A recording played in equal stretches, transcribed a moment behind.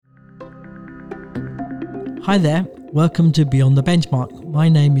Hi there, welcome to Beyond the Benchmark. My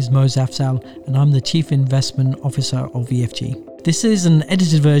name is Mo Zafzal and I'm the Chief Investment Officer of EFG. This is an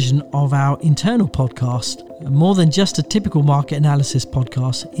edited version of our internal podcast. More than just a typical market analysis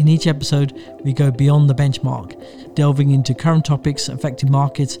podcast, in each episode we go beyond the benchmark, delving into current topics affecting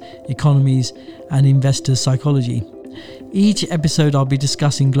markets, economies and investors' psychology. Each episode I'll be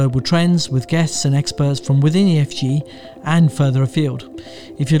discussing global trends with guests and experts from within EFG and further afield.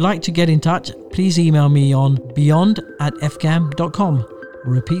 If you'd like to get in touch, please email me on beyond@fgam.com.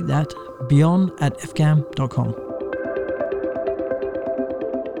 Repeat that, beyond@fgam.com.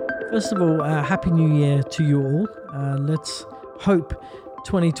 First of all, Happy New Year to you all. Let's hope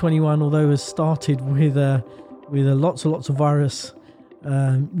 2021, although has started with lots and lots of virus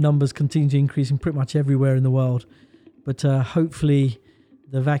numbers continue to increase in pretty much everywhere in the world. But hopefully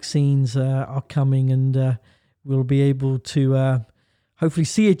the vaccines are coming and we'll be able to hopefully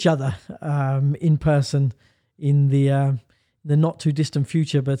see each other in person in the not too distant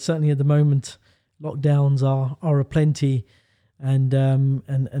future. But certainly at the moment, lockdowns are aplenty, and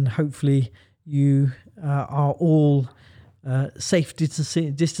hopefully you are all safe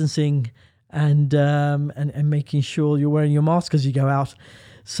distancing and making sure you're wearing your mask as you go out.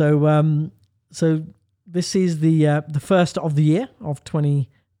 So this is the first of the year of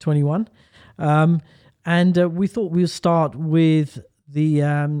 2021, and we thought we'll start with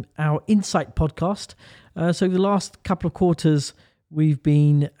our Insight podcast. So the last couple of quarters, we've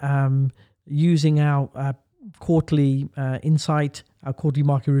been using our quarterly Insight, our quarterly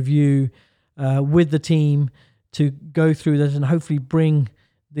market review, with the team to go through that and hopefully bring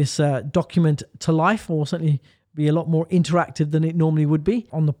this document to life, or certainly be a lot more interactive than it normally would be.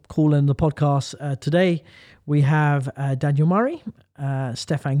 On the call and the podcast today, we have Daniel Murray,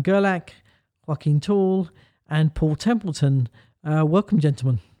 Stefan Gerlach, Joaquin Toole, and Paul Templeton. Welcome,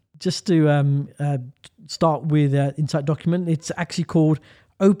 gentlemen. Just to start with Insight document, it's actually called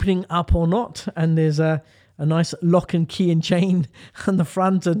Opening Up or Not, and there's a nice lock and key and chain on the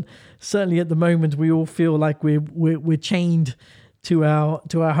front, and certainly at the moment we all feel like we're chained to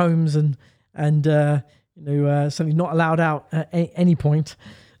our homes and certainly not allowed out at any point.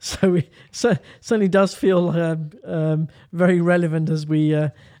 So it certainly does feel very relevant as we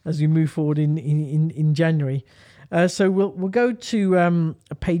move forward in January. So we'll go to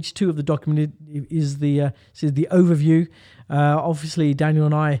page 2 of the document. It is the overview. Obviously, Daniel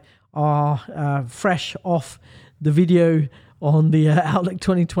and I are fresh off the video on the Outlook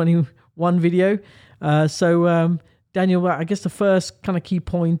 2021 video. So Daniel, I guess the first kind of key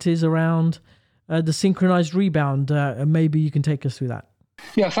point is around the synchronized rebound. Maybe you can take us through that.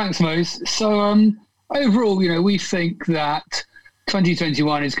 Yeah, thanks, Mose. So overall, we think that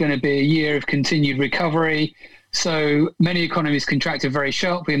 2021 is going to be a year of continued recovery. So many economies contracted very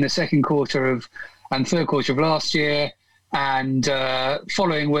sharply in the second quarter and third quarter of last year, and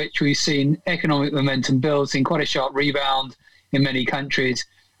following which we've seen economic momentum build, seen quite a sharp rebound in many countries,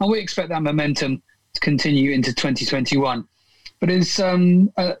 and we expect that momentum to continue into 2021. But as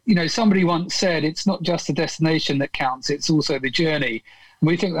somebody once said, it's not just the destination that counts; it's also the journey. And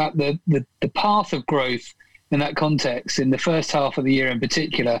we think that the path of growth in that context, in the first half of the year in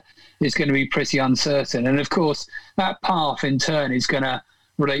particular, is going to be pretty uncertain. And of course, that path in turn is going to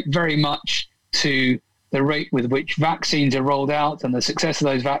relate very much to the rate with which vaccines are rolled out and the success of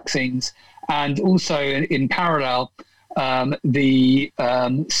those vaccines, and also in parallel, the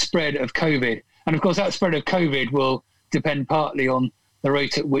spread of COVID. And of course, that spread of COVID will depend partly on the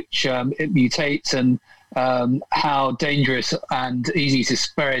rate at which it mutates and how dangerous and easy to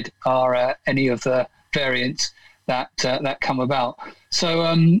spread are any of the variants that come about. So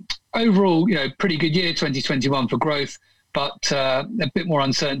overall, pretty good year 2021 for growth, but a bit more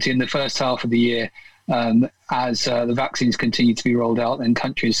uncertainty in the first half of the year as the vaccines continue to be rolled out and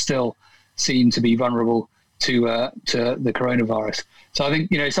countries still seem to be vulnerable to the coronavirus. So I think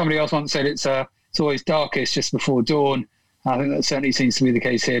somebody else once said it's always darkest just before dawn. I think that certainly seems to be the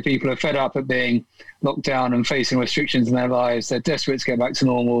case here. People are fed up at being locked down and facing restrictions in their lives. They're desperate to get back to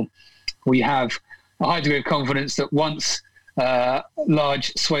normal. We have a high degree of confidence that once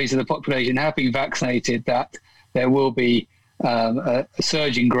large swathes of the population have been vaccinated, that there will be a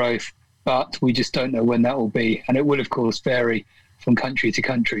surge in growth, but we just don't know when that will be. And it will, of course, vary from country to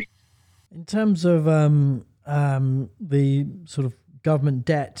country. In terms of the sort of government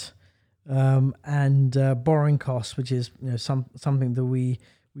debt and borrowing costs, which is something that we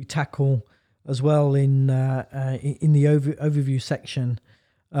tackle as well in the overview section.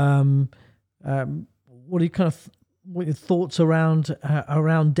 What are your thoughts around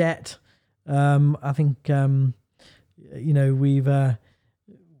debt? I think we've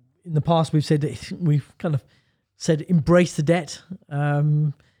in the past we've said that we've kind of said embrace the debt,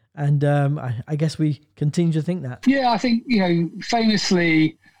 I guess we continue to think that. Yeah, I think,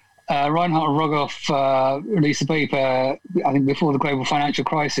 famously, Reinhard Rogoff released a paper, I think before the global financial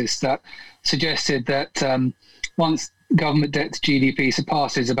crisis, that suggested that once government debt to GDP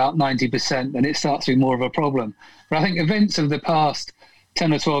surpasses about 90%, then it starts to be more of a problem. But I think events of the past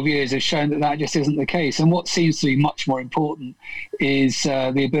 10 or 12 years have shown that just isn't the case. And what seems to be much more important is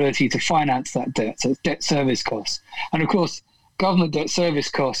the ability to finance that debt, so it's debt service costs. And of course, government debt service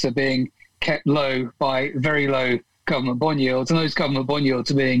costs are being kept low by very low government bond yields. And those government bond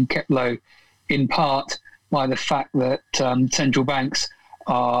yields are being kept low in part by the fact that central banks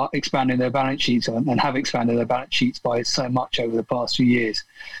are expanding their balance sheets and have expanded their balance sheets by so much over the past few years.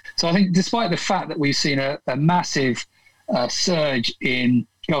 So I think despite the fact that we've seen a massive surge in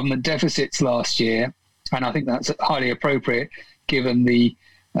government deficits last year, and I think that's highly appropriate given the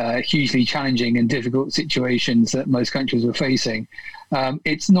hugely challenging and difficult situations that most countries were facing,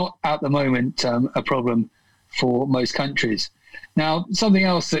 it's not at the moment a problem for most countries. Now, something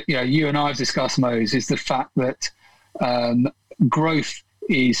else that you and I have discussed, Mose, is the fact that growth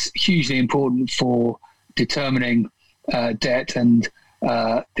is hugely important for determining debt and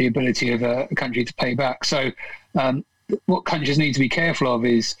the ability of a country to pay back. So what countries need to be careful of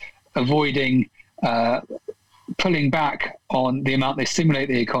is avoiding pulling back on the amount they stimulate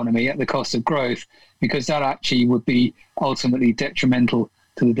the economy at the cost of growth, because that actually would be ultimately detrimental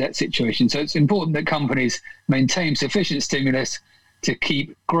to the debt situation. So it's important that companies maintain sufficient stimulus to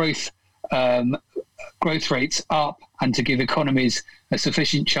keep growth rates up and to give economies a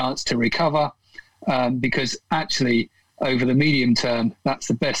sufficient chance to recover, because actually over the medium term, that's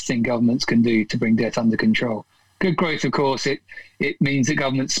the best thing governments can do to bring debt under control. Good growth, of course, it means that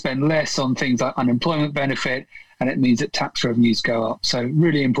governments spend less on things like unemployment benefit, and it means that tax revenues go up. So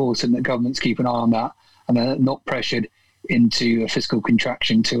really important that governments keep an eye on that and they're not pressured into a fiscal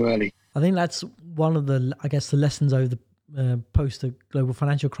contraction too early. I think that's one of the lessons over the post the global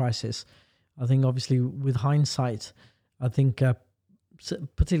financial crisis. I think obviously with hindsight, I think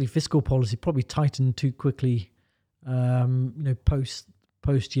particularly fiscal policy probably tightened too quickly. Post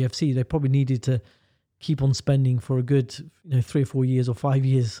GFC, they probably needed to keep on spending for a good 3 or 4 years or 5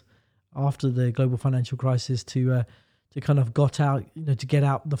 years after the global financial crisis to kind of to get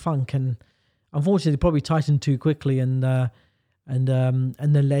out the funk. And unfortunately, they probably tightened too quickly, and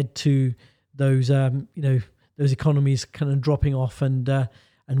then led to those those economies kind of dropping off,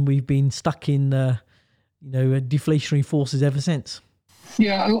 and we've been stuck in deflationary forces ever since.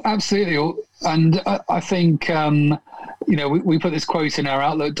 Yeah, absolutely. And I think we put this quote in our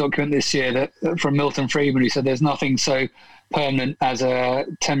Outlook document this year that from Milton Friedman, who said there's nothing so permanent as a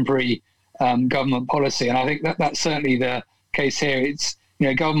temporary government policy. And I think that's certainly the case here. It's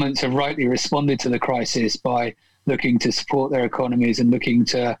governments have rightly responded to the crisis by looking to support their economies and looking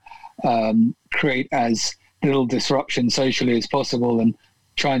to create as little disruption socially as possible, and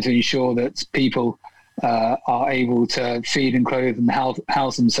trying to ensure that people are able to feed and clothe and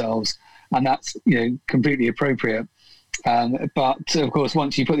house themselves. And that's completely appropriate. But of course,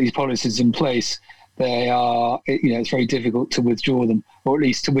 once you put these policies in place, they are it's very difficult to withdraw them, or at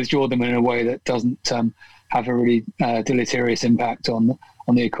least to withdraw them in a way that doesn't have a really deleterious impact on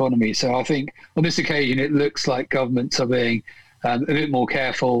the economy. So I think on this occasion, it looks like governments are being a bit more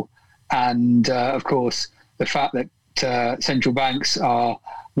careful, and of course, the fact that central banks are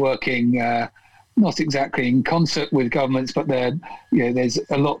working not exactly in concert with governments, but there's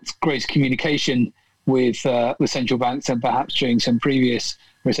a lot greater communication with central banks than perhaps during some previous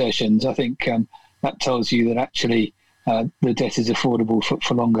recessions. I think that tells you that actually the debt is affordable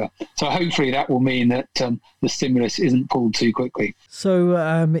for longer. So hopefully that will mean that the stimulus isn't pulled too quickly. So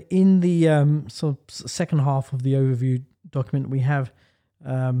in the sort of second half of the overview document, we have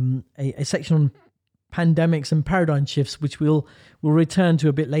a section on pandemics and paradigm shifts, which we'll return to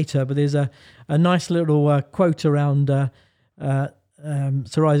a bit later. But there's a nice little quote around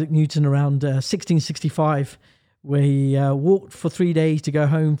Sir Isaac Newton around 1665, where he walked for 3 days to go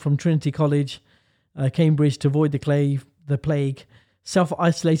home from Trinity College, Cambridge, to avoid the plague,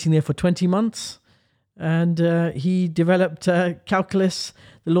 self-isolating there for 20 months. And he developed calculus,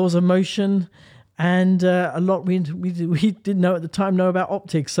 the laws of motion, and a lot we didn't know at the time know about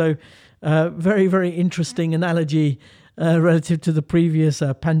optics. So very, very interesting analogy relative to the previous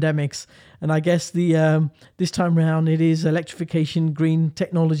pandemics. And I guess the this time around it is electrification, green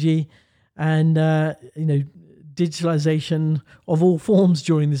technology, and digitalization of all forms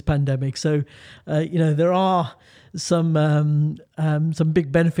during this pandemic. So there are some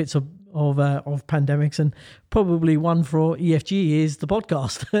big benefits of pandemics, and probably one for EFG is the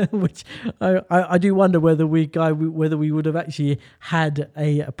podcast, which I do wonder whether we would have actually had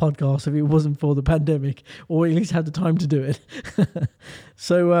a podcast if it wasn't for the pandemic, or at least had the time to do it.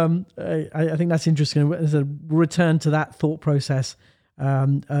 So I think that's interesting. We'll return to that thought process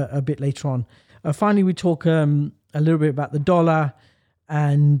a bit later on. Finally, we talk a little bit about the dollar,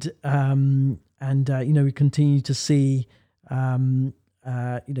 and we continue to see the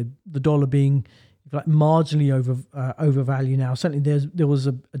dollar being like marginally overvalued now. Certainly, there was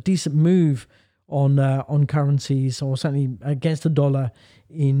a decent move on currencies, or certainly against the dollar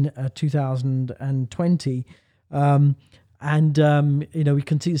in 2020, we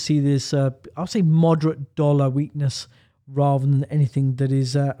continue to see this. I'll say moderate dollar weakness rather than anything that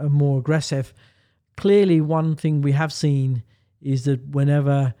is more aggressive. Clearly, one thing we have seen is that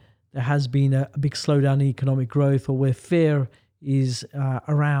whenever there has been a big slowdown in economic growth, or where fear is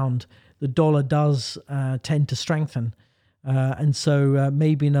around, the dollar does tend to strengthen. And so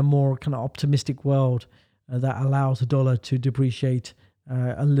maybe in a more kind of optimistic world, that allows the dollar to depreciate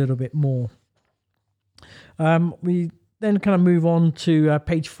a little bit more. We then kind of move on to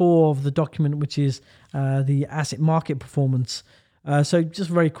page 4 of the document, which is the asset market performance. So just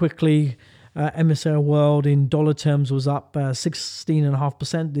very quickly, MSCI World in dollar terms was up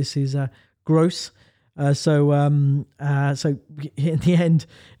 16.5%. This is gross. So in the end,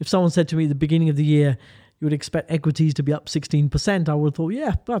 if someone said to me at the beginning of the year, you would expect equities to be up 16%, I would have thought,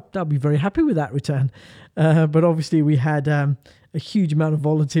 yeah, I'd be very happy with that return. But obviously we had a huge amount of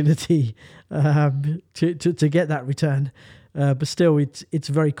volatility to get that return. But still, it's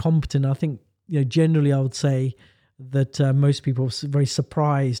very competent. I think, generally I would say that most people were very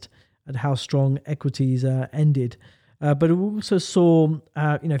surprised at how strong equities ended. But we also saw,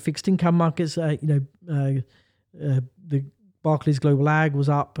 fixed income markets. The Barclays Global Ag was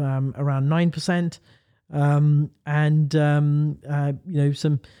up around 9%,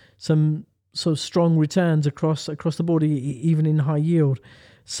 some sort of strong returns across the board, even in high yield.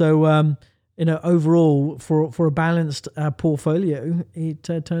 So overall, for a balanced portfolio, it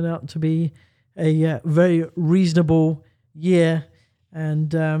turned out to be a very reasonable year,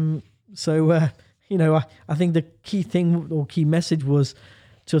 and I think the key thing or key message was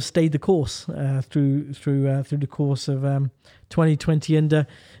to have stayed the course through the course of 2020, and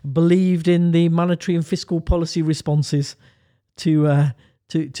believed in the monetary and fiscal policy responses to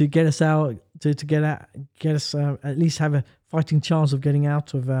get us out, to get us at least have a fighting chance of getting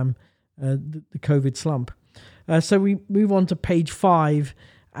out of the COVID slump. So we move on to page 5,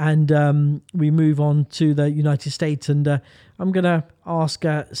 and we move on to the United States, and I'm going to ask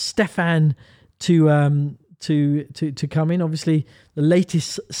Stefan to come in. Obviously, the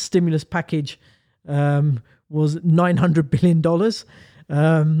latest stimulus package was $900 billion.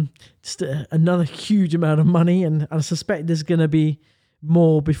 Just another huge amount of money, and I suspect there's going to be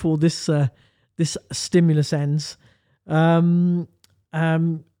more before this stimulus ends. Obviously,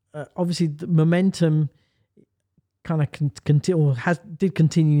 the momentum kind of did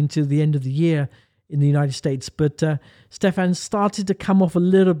continue into the end of the year in the United States, but Stefan, started to come off a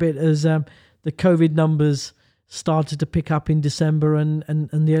little bit as the COVID numbers started to pick up in December and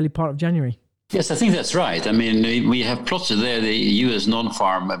the early part of January. Yes, I think that's right. I mean, we have plotted there the U.S.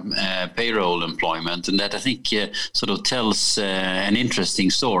 non-farm payroll employment, and that I think sort of tells an interesting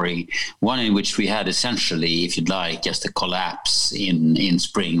story, one in which we had essentially, if you'd like, just a collapse in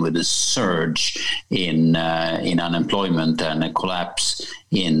spring with a surge in unemployment and a collapse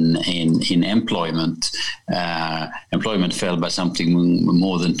in employment. Employment fell by something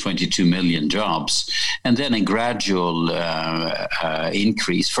more than 22 million jobs, and then a gradual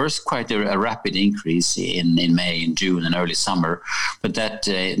increase. First, quite a rapid increase in May and June and early summer, but that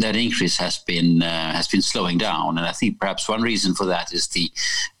increase has been slowing down. And I think perhaps one reason for that is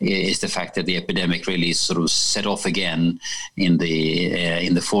the fact that the epidemic really sort of set off again in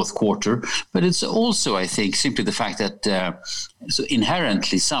the fourth quarter. But it's also, I think, simply the fact that so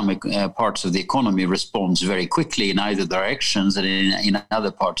inherently some parts of the economy responds very quickly in either directions, and in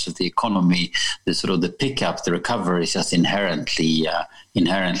other parts of the economy, the pickup, the recovery is just inherently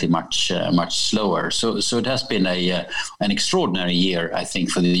much slower. So it has been an extraordinary year, I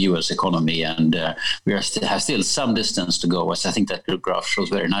think, for the U.S. economy, and we have still some distance to go, as I think that graph shows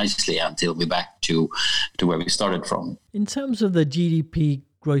very nicely, until we're back to where we started from. In terms of the GDP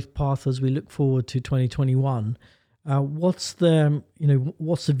growth path as we look forward to 2021, what's the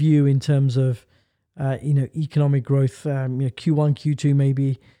view in terms of economic growth? Q1, Q2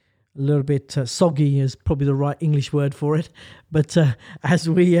 maybe a little bit soggy is probably the right English word for it. But as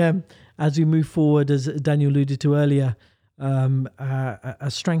we move forward, as Daniel alluded to earlier,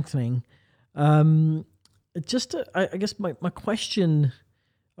 strengthening. I guess my question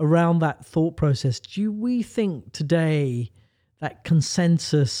around that thought process, do we think today that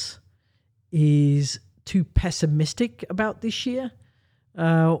consensus is too pessimistic about this year,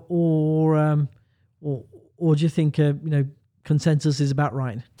 or do you think consensus is about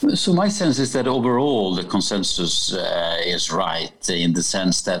right? So my sense is that overall the consensus is right, in the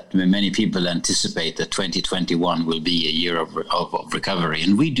sense that many people anticipate that 2021 will be a year of recovery,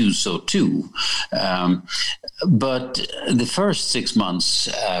 and we do so too. But the first 6 months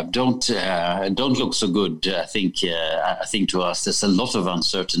don't look so good. I think to us there's a lot of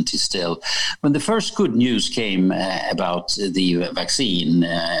uncertainty still. When the first good news came about the vaccine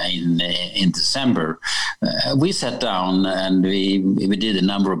in December, we sat down and we did a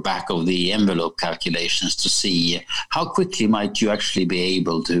number of back of the envelope calculations to see how quickly might you actually be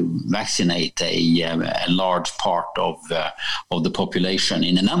able to vaccinate a large part of the population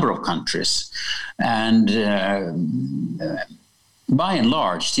in a number of countries. And by and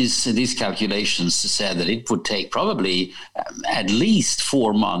large, these calculations said that it would take probably at least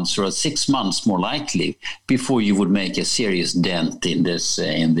 4 months or 6 months, more likely, before you would make a serious dent in this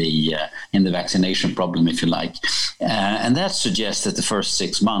in the vaccination problem, if you like. And that suggests that the first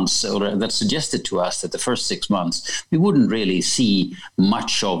 6 months, or that suggested to us that the first 6 months, we wouldn't really see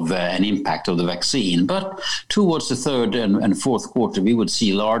much of an impact of the vaccine. But towards the third and fourth quarter, we would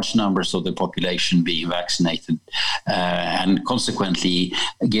see large numbers of the population being vaccinated, and consequently,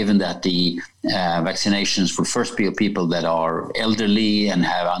 given that the vaccinations would first be of people that are elderly and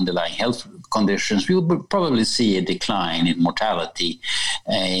have underlying health conditions, we would probably see a decline in mortality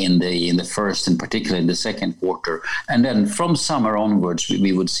in the first and particularly in the second quarter. And then from summer onwards,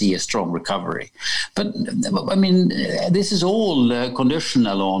 we would see a strong recovery. But I mean, this is all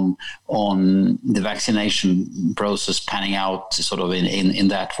conditional on the vaccination process panning out sort of in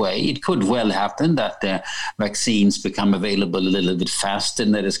that way. It could well happen that the vaccines become available a little bit faster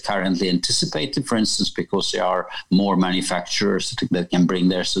than is currently anticipated, for instance, because there are more manufacturers that can bring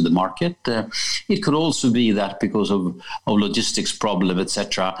theirs to the market. It could also be that because of logistics problem,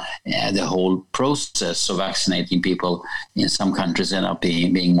 etc., the whole process of vaccinating people in some countries end up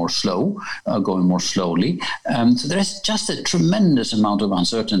being more slow, going more slowly. So there is just a tremendous amount of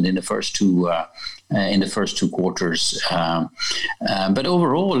uncertainty in the first two quarters. But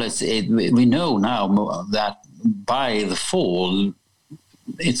overall, we know now that by the fall,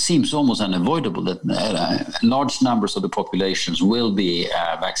 it seems almost unavoidable that large numbers of the populations will be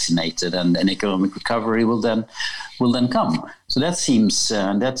vaccinated, and an economic recovery will then come. So that seems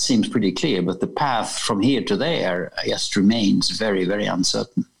pretty clear. But the path from here to there, I guess, remains very, very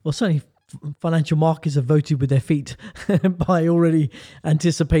uncertain. Well, certainly, financial markets have voted with their feet by already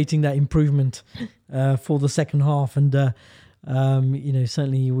anticipating that improvement for the second half, and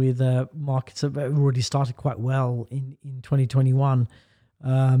certainly with markets have already started quite well in 2021.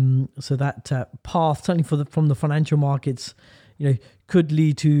 So that path, certainly from the financial markets, could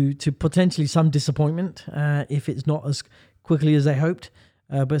lead to potentially some disappointment if it's not as quickly as they hoped.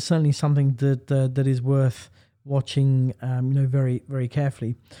 But certainly something that is worth watching, very, very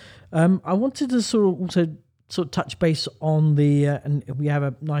carefully. I wanted to sort of touch base on the and we have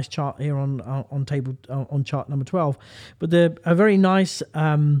a nice chart here on chart number 12, but a very nice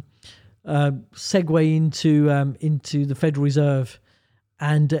segue into the Federal Reserve.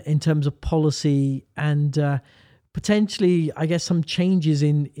 And in terms of policy and potentially, I guess, some changes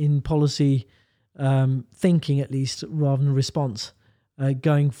in policy thinking, at least, rather than response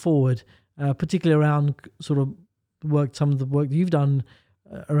going forward, particularly around some of the work that you've done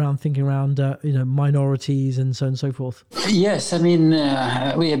around thinking around minorities and so on and so forth. Yes, I mean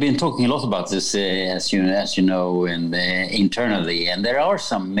we have been talking a lot about this as you know, and internally, and there are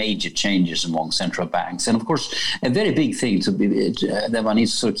some major changes among central banks. And of course, a very big thing that one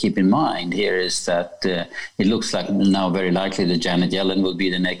needs to sort of keep in mind here is that it looks like now very likely that Janet Yellen will be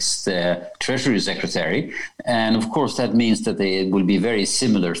the next Treasury Secretary, and of course that means that there will be very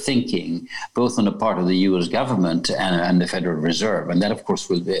similar thinking both on the part of the U.S. government and the Federal Reserve, and that of course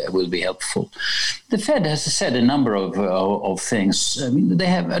will be helpful. The Fed has said a number of things. I mean, they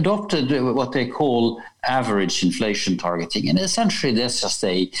have adopted what they call average inflation targeting, and essentially that's just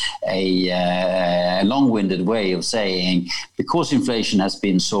a long-winded way of saying, because inflation has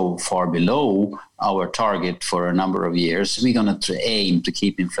been so far below our target for a number of years, we're going to aim to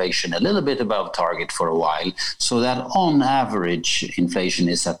keep inflation a little bit above target for a while, so that on average inflation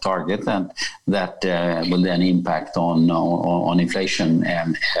is at target, and that will then impact on inflation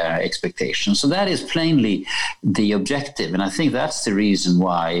expectations. So that is plainly the objective, and I think that's the reason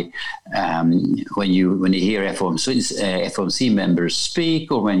why when you you hear FOMC members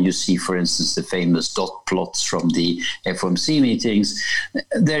speak, or when you see, for instance, the famous dot plots from the FOMC meetings,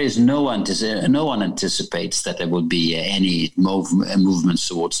 there is no one anticipates that there would be any movements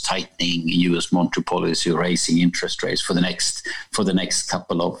towards tightening U.S. monetary policy or raising interest rates for the next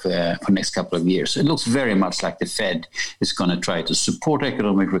couple of years. It looks very much like the Fed is going to try to support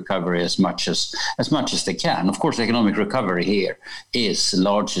economic recovery as much as they can. Of course, economic recovery here is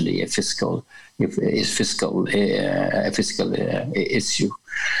largely a fiscal issue.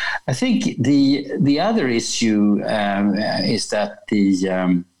 I think the other issue is that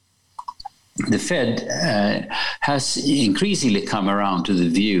the Fed has increasingly come around to the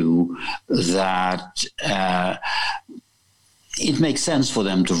view that it makes sense for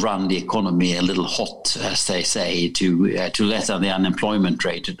them to run the economy a little hot, as they say, to let the unemployment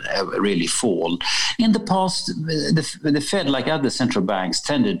rate really fall. In the past, the Fed, like other central banks,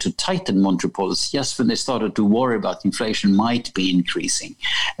 tended to tighten monetary policy just when they started to worry about inflation might be increasing.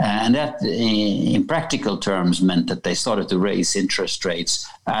 And that, in practical terms, meant that they started to raise interest rates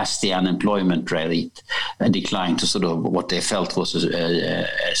as the unemployment rate declined to sort of what they felt was a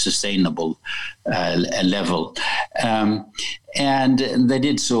sustainable level. And they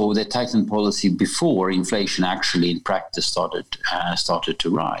did so. They tightened policy before inflation actually, in practice, started to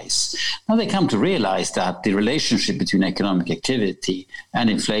rise. Now they come to realize that the relationship between economic activity and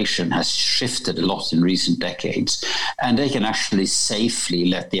inflation has shifted a lot in recent decades, and they can actually safely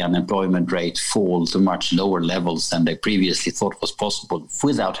let the unemployment rate fall to much lower levels than they previously thought was possible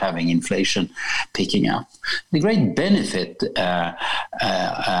without having inflation picking up. The great benefit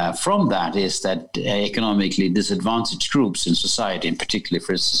from that is that economically disadvantaged groups in society, in particular,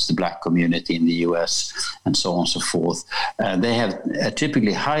 for instance, the black community in the US and so on and so forth, they have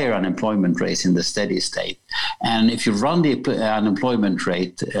typically higher unemployment rates in the steady state. And if you run the unemployment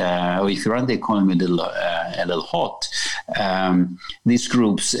rate, or if you run the economy a little hot, these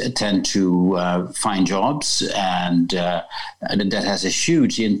groups tend to find jobs, and that has a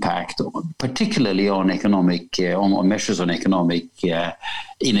huge impact, particularly on on measures on economic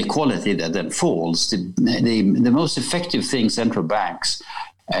inequality that then falls. The most effective thing central banks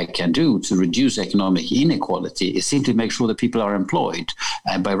can do to reduce economic inequality is simply make sure that people are employed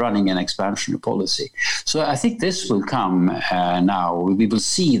by running an expansionary policy. So I think this will come now. We will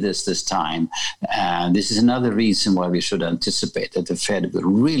see this time. This is another reason why we should anticipate that the Fed will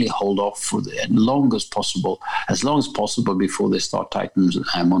really hold off for as long as possible before they start tightening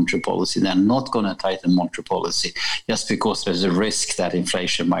monetary policy. They're not going to tighten monetary policy just because there's a risk that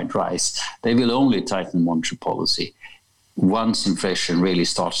inflation might rise. They will only tighten monetary policy once inflation really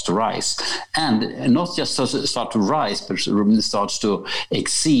starts to rise, and not just start to rise, but starts to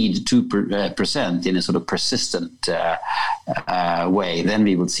exceed 2% in a sort of persistent way. Then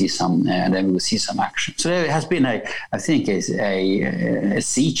we will see some. Action. So there has been a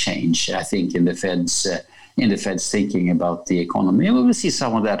sea change, I think, in the Fed's thinking about the economy. And we will see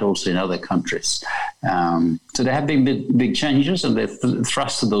some of that also in other countries. So there have been big changes, and the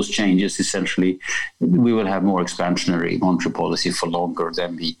thrust of those changes, essentially, we will have more expansionary monetary policy for longer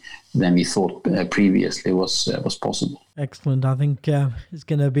than we thought previously was possible. Excellent. I think it's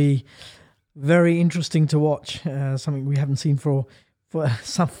going to be very interesting to watch, something we haven't seen for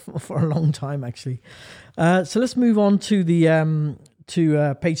a long time, actually. So let's move on to the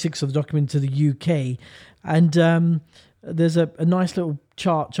page 6 of the document, to the UK. And there's a nice little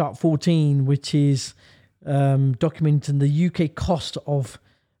chart 14, which is documenting the UK cost of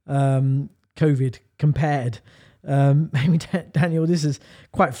COVID compared. Maybe, Daniel, this is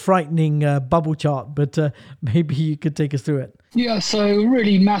quite frightening bubble chart, but maybe you could take us through it. Yeah, so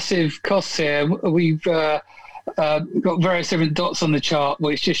really massive costs here. We've got various different dots on the chart,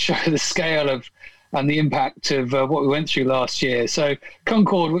 which just show the scale of and the impact of what we went through last year. So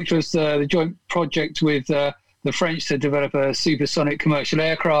Concorde, which was the joint project with the French to develop a supersonic commercial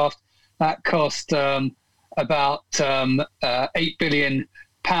aircraft, that cost about £8 billion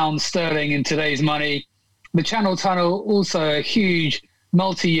in today's money. The Channel Tunnel, also a huge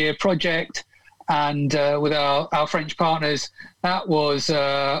multi-year project, and with our French partners, that was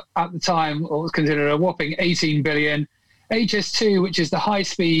at the time what was considered a whopping 18 billion. HS2, which is the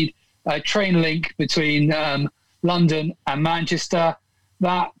high-speed train link between London and Manchester,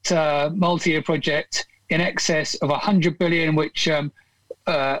 that multi-year project in excess of 100 billion, which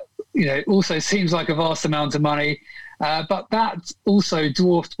also seems like a vast amount of money, but that's also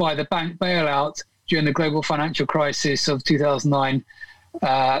dwarfed by the bank bailout during the global financial crisis of 2009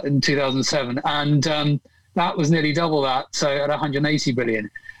 and 2007, and that was nearly double that, so at 180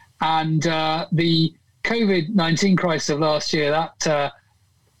 billion. And the COVID-19 crisis of last year, that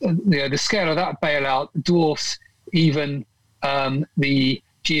the scale of that bailout dwarfs even the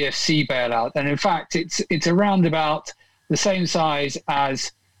GFC bailout, and in fact, it's around about the same size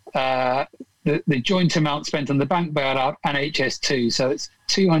as the joint amount spent on the bank bailout and HS2. So it's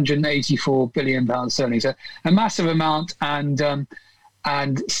 £284 billion sterling. So a massive amount, and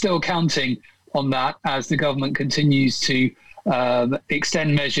still counting on that as the government continues to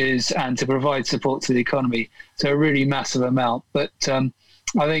extend measures and to provide support to the economy. So a really massive amount. But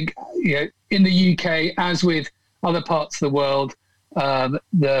I think in the UK, as with other parts of the world,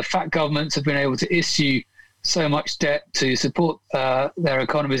 the fat governments have been able to issue so much debt to support their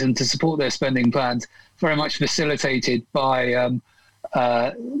economies and to support their spending plans, very much facilitated by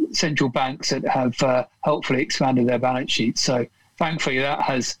central banks that have helpfully expanded their balance sheets. So thankfully that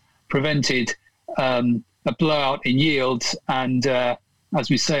has prevented a blowout in yields. And as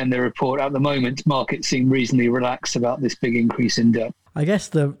we say in the report, at the moment, markets seem reasonably relaxed about this big increase in debt. I guess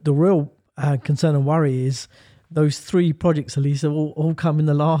the real concern and worry is those three projects, at least, have all come in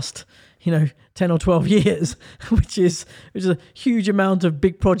the last 10 or 12 years, which is a huge amount of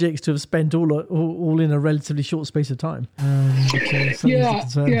big projects to have spent all in a relatively short space of time.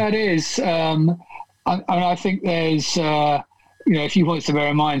 It is. I think there's a few points to bear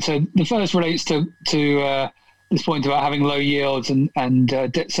in mind. So the first relates to this point about having low yields and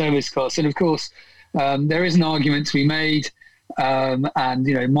debt service costs. And of course, there is an argument to be made. And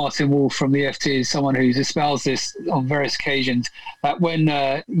Martin Wolf from the FT is someone who's espoused this on various occasions, that when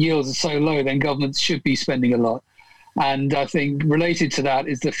yields are so low, then governments should be spending a lot. And I think related to that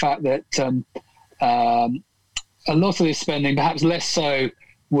is the fact that a lot of this spending, perhaps less so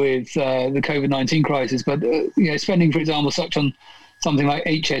with the COVID-19 crisis, but spending, for example, such on something like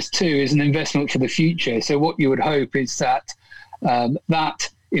HS2 is an investment for the future. So what you would hope is that that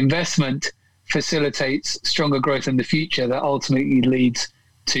investment facilitates stronger growth in the future that ultimately leads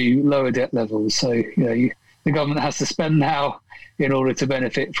to lower debt levels. So the government has to spend now in order to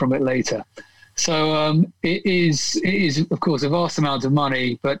benefit from it later. So it is of course a vast amount of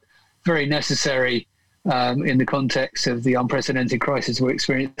money, but very necessary in the context of the unprecedented crisis we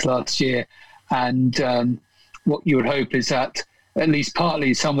experienced last year. And what you would hope is that at least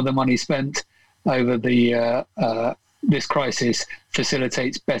partly some of the money spent over the this crisis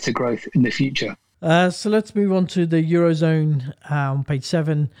facilitates better growth in the future. So let's move on to the Eurozone on page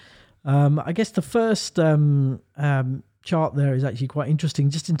 7. I guess the first chart there is actually quite interesting,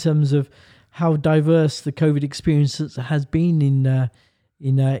 just in terms of how diverse the COVID experience has been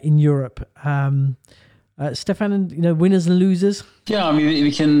in Europe. Stefan, winners and losers. Yeah, I mean,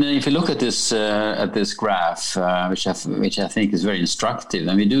 we can, if you look at this graph, which I think is very instructive,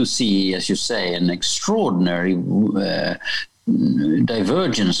 and we do see, as you say, an extraordinary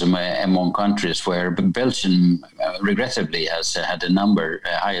divergence among countries, where Belgium, regrettably, has had the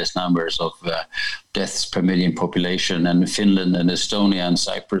highest numbers of deaths per million population, and Finland and Estonia and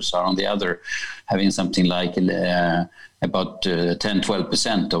Cyprus are on the other, having something like about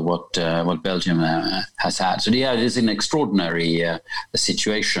 10-12% of what Belgium has had. So yeah, it is an extraordinary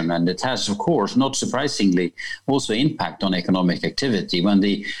situation, and it has, of course, not surprisingly, also impact on economic activity. When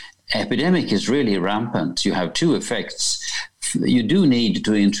the epidemic is really rampant, you have two effects. You do need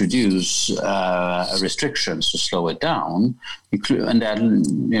to introduce restrictions to slow it down, and that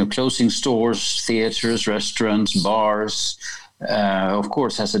closing stores, theaters, restaurants, bars. Of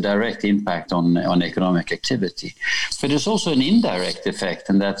course, has a direct impact on economic activity. But there's also an indirect effect,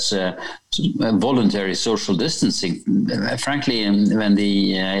 and that's voluntary social distancing. Frankly, when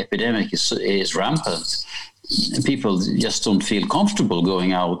the epidemic is rampant, people just don't feel comfortable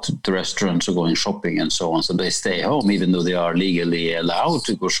going out to restaurants or going shopping and so on. So they stay home, even though they are legally allowed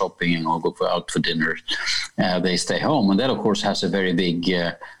to go shopping or go out for dinner. They stay home. And that, of course, has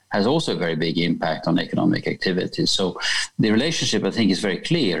also a very big impact on economic activity. So the relationship, I think, is very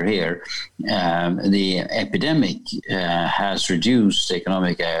clear here. The epidemic has reduced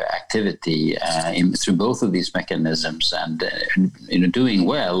economic activity through both of these mechanisms, and doing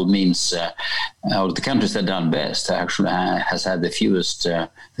well means the countries that have done best actually has had the fewest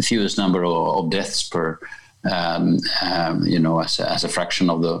number of deaths per. As a fraction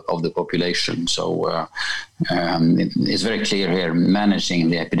of the population. So it's very clear here,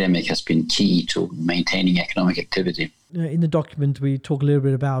 managing the epidemic has been key to maintaining economic activity. In the document, we talk a little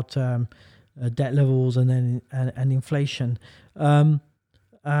bit about debt levels and then and inflation.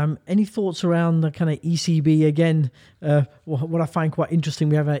 Any thoughts around the kind of ECB again? What I find quite interesting,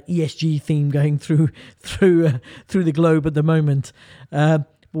 we have an ESG theme going through the globe at the moment.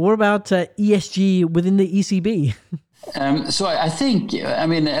 What about ESG within the ECB? So I think, I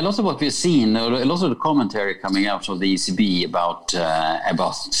mean, a lot of what we've seen, a lot of the commentary coming out of the ECB about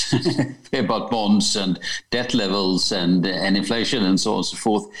about bonds and debt levels and inflation and so on and so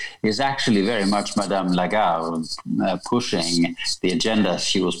forth is actually very much Madame Lagarde pushing the agenda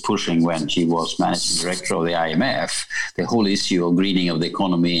she was pushing when she was managing director of the IMF, the whole issue of greening of the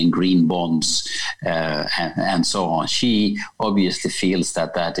economy and green bonds and so on. She obviously feels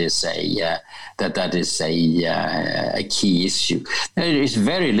that is a key issue. There is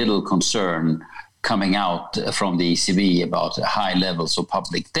very little concern coming out from the ECB about high levels of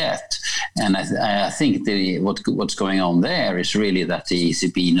public debt, and I think what's going on there is really that the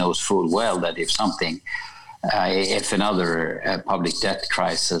ECB knows full well that if another public debt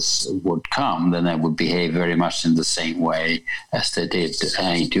crisis would come, then they would behave very much in the same way as they did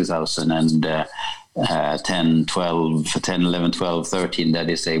in 2010, 11, 12, 13, that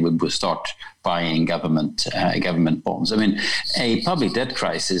is, they would start buying government bonds. I mean, a public debt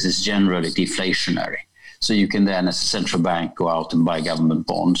crisis is generally deflationary. So you can then, as a central bank, go out and buy government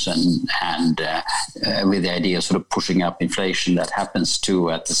bonds and with the idea of sort of pushing up inflation that happens to,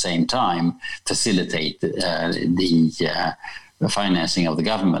 at the same time, facilitate the financing of the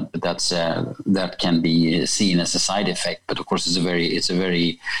government, but that can be seen as a side effect. But of course, it's a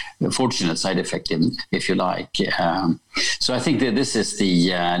very fortunate side effect, if you like. So I think that this is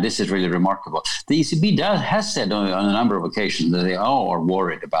really remarkable. The ECB has said on a number of occasions that they are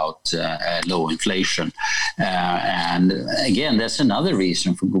worried about low inflation, and again, that's another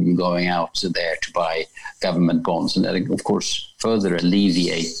reason for going out there to buy government bonds, and that, of course, further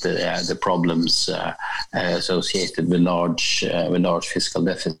alleviate the problems associated with large fiscal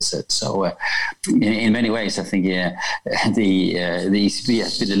deficits. So, in many ways, I think the ECB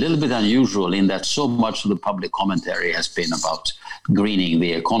has been a little bit unusual in that so much of the public commentary has been about greening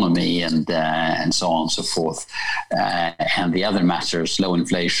the economy and so on and so forth, and the other matters: low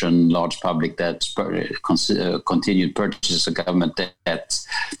inflation, large public debt, continued purchases of government debt,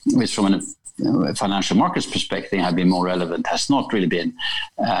 which from a financial markets perspective have been more relevant, has not really been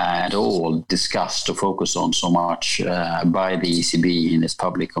at all discussed or focused on so much by the ECB in its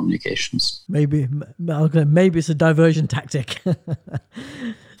public communications. Maybe it's a diversion tactic.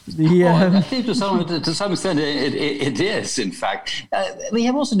 I think to some extent it is, in fact. We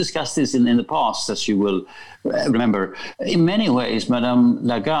have also discussed this in the past, as you will remember. In many ways, Madame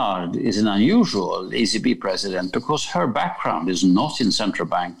Lagarde is an unusual ECB president because her background is not in central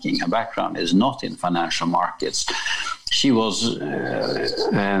banking. Her background is not in financial markets. She was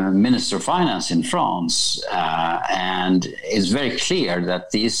Minister of Finance in France, and it's very clear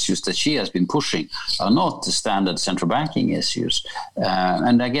that the issues that she has been pushing are not the standard central banking issues.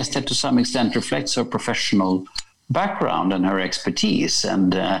 And I guess that to some extent reflects her professional background and her expertise.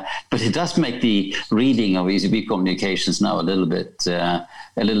 And but it does make the reading of ECB communications now a little bit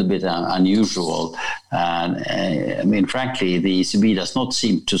unusual. I mean, frankly, the ECB does not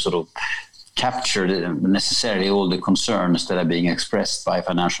seem to sort of capture necessarily all the concerns that are being expressed by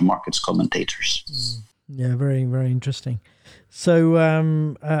financial markets commentators. Yeah, very, very interesting. So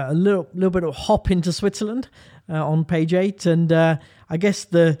a little bit of hop into Switzerland on page 8, and I guess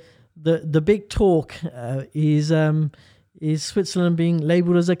the big talk is Switzerland being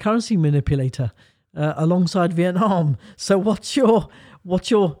labelled as a currency manipulator alongside Vietnam. So what's your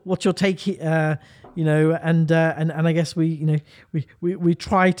take? And I guess we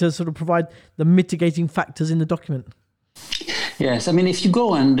try to sort of provide the mitigating factors in the document. Yes, I mean, if you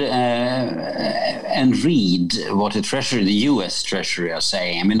go and read what the U.S. Treasury are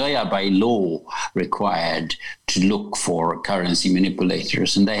saying, I mean, they are by law required to look for currency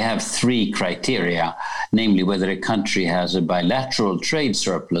manipulators, and they have 3 criteria, namely whether a country has a bilateral trade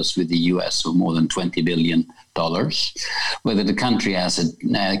surplus with the U.S. of more than $20 billion, whether the country has a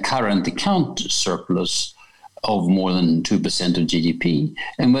current account surplus of more than 2% of GDP,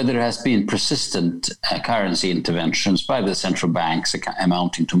 and whether there has been persistent currency interventions by the central banks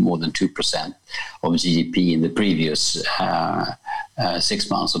amounting to more than 2% of GDP in the previous 6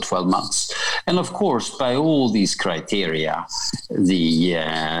 months or 12 months. And of course, by all these criteria,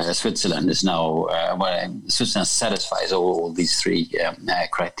 Switzerland is now, Switzerland satisfies all these 3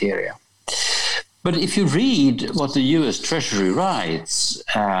 criteria. But if you read what the U.S. Treasury writes,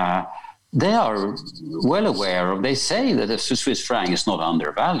 they are well aware of, they say that the Swiss franc is not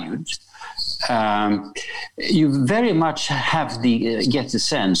undervalued. You very much get the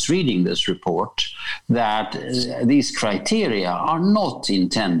sense, reading this report, that these criteria are not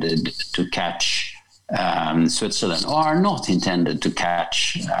intended to catch Switzerland, or are not intended to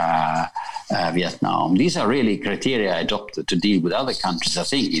catch Vietnam. These are really criteria adopted to deal with other countries, I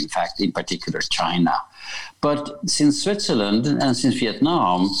think, in fact, in particular China, But since Switzerland and since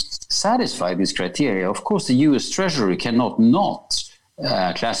Vietnam satisfy these criteria, of course, the U.S. Treasury cannot not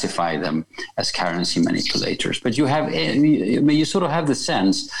classify them as currency manipulators. But you sort of have the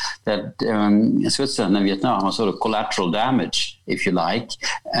sense that Switzerland and Vietnam are sort of collateral damage, if you like.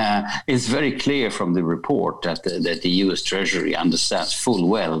 It's very clear from the report that the U.S. Treasury understands full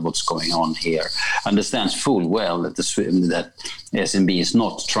well what's going on here, understands full well that that SNB is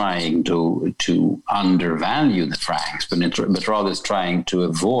not trying to undervalue the francs, but rather is trying to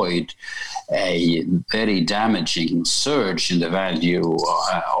avoid a very damaging surge in the value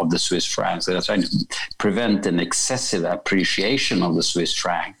of the Swiss francs. They're trying to prevent an excessive appreciation of the Swiss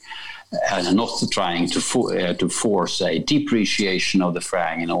franc, and not trying to force a depreciation of the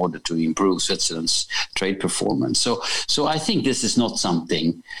franc in order to improve Switzerland's trade performance. So I think this is not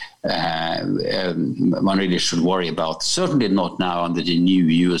something one really should worry about. Certainly not now under the new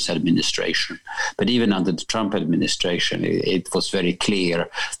U.S. administration, but even under the Trump administration, it was very clear.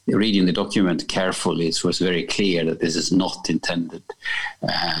 Reading the document carefully, it was very clear that this is not intended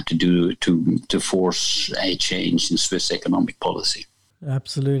to force a change in Swiss economic policy.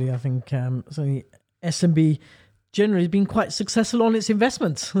 Absolutely. I think so the SNB generally has been quite successful on its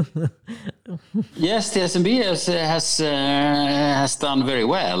investments. Yes, the SNB has done very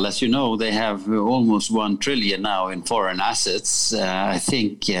well. As you know, they have almost 1 trillion now in foreign assets. I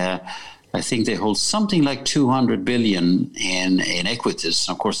think they hold something like 200 billion in equities.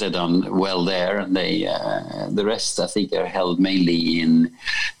 Of course, they've done well there, and the rest I think are held mainly in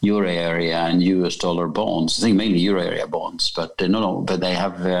euro area and US dollar bonds. I think mainly euro area bonds, but but they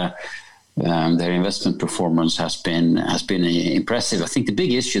have. Their investment performance has been impressive. I think the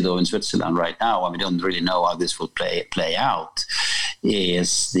big issue, though, in Switzerland right now, and we don't really know how this will play out,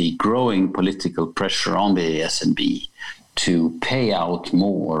 is the growing political pressure on the SNB to pay out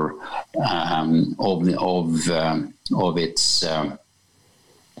more of its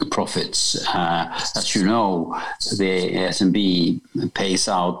profits. As you know, the SNB pays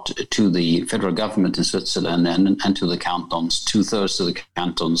out to the federal government in Switzerland and to the cantons, 2/3 to the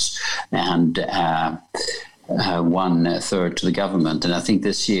cantons and 1/3 to the government. And I think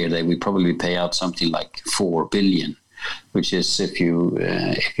this year they will probably pay out something like 4 billion, which is if you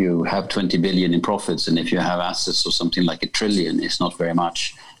have 20 billion in profits and if you have assets of something like 1 trillion, it's not very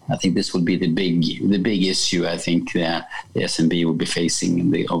much. I think this will be the big issue. I think the SNB will be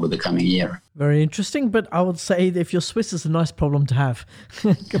facing over the coming year. Very interesting, but I would say that if you're Swiss, it's a nice problem to have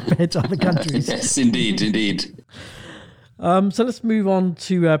compared to other countries. Yes, indeed. So let's move on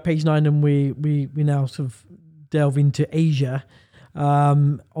to page 9, and we now sort of delve into Asia.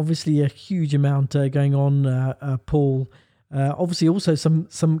 Obviously, a huge amount going on, Paul. Obviously, also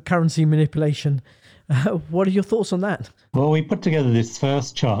some currency manipulation. What are your thoughts on that? Well, we put together this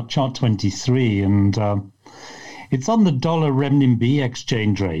first chart 23, and it's on the dollar renminbi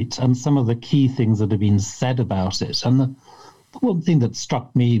exchange rate and some of the key things that have been said about it. And the one thing that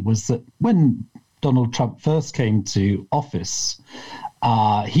struck me was that when Donald Trump first came to office,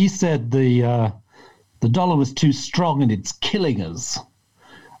 he said the dollar was too strong and it's killing us.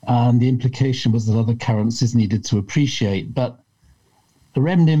 And the implication was that other currencies needed to appreciate. But the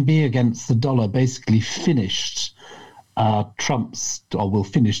renminbi against the dollar basically finished will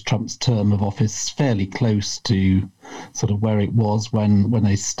finish Trump's term of office fairly close to sort of where it was when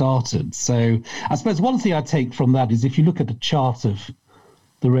they started. So I suppose one thing I take from that is if you look at the chart of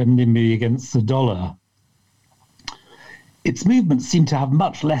the renminbi against the dollar, its movements seem to have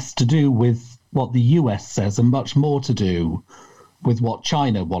much less to do with what the US says and much more to do with what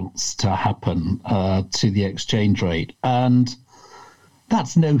China wants to happen to the exchange rate. And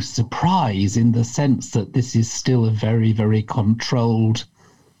that's no surprise in the sense that this is still a very, very controlled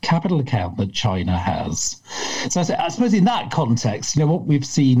capital account that China has. So I suppose in that context, what we've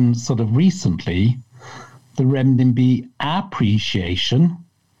seen sort of recently, the renminbi appreciation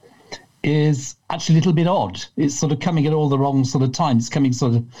is actually a little bit odd. It's sort of coming at all the wrong sort of time. It's coming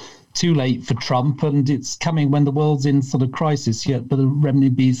sort of too late for Trump, and it's coming when the world's in sort of crisis yet, but the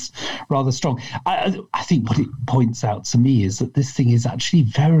renminbi's rather strong. I think what it points out to me is that this thing is actually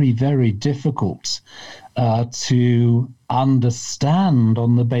very, very difficult to understand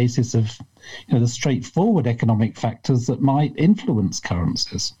on the basis of the straightforward economic factors that might influence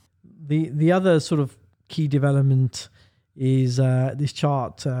currencies. The other sort of key development is this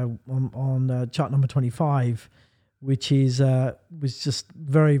chart on chart number 25, which was just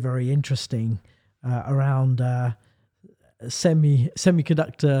very, very interesting around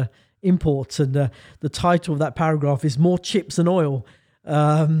semiconductor imports, and the title of that paragraph is "More Chips Than Oil."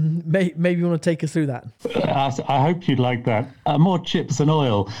 Maybe you want to take us through that. I hope you'd like that. More chips and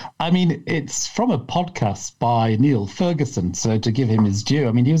oil. I mean, it's from a podcast by Neil Ferguson. So to give him his due,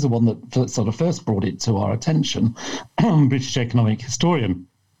 I mean, he was the one that sort of first brought it to our attention, British economic historian.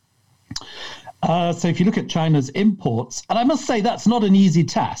 So if you look at China's imports, and I must say that's not an easy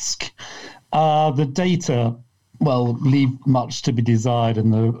task. The data, well, leave much to be desired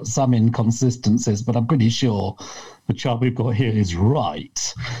and there are some inconsistencies, but I'm pretty sure the chart we've got here is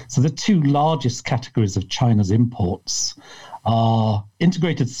right. So the two largest categories of China's imports are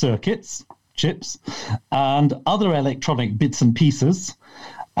integrated circuits, chips, and other electronic bits and pieces.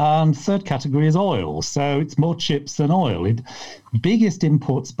 And third category is oil. So it's more chips than oil. Biggest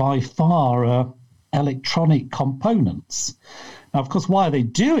imports by far are electronic components. Now, of course, why are they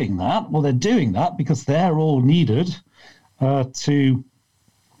doing that? Well, they're doing that because they're all needed to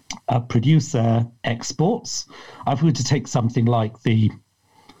produce their exports. If we were to take something like the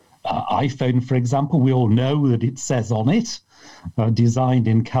iPhone, for example, we all know that it says on it, designed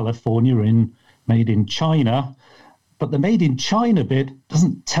in California and made in China. But the made in China bit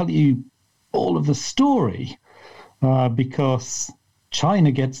doesn't tell you all of the story because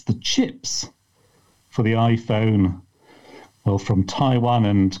China gets the chips for the iPhone, well, from Taiwan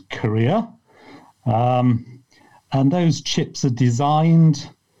and Korea. And those chips are designed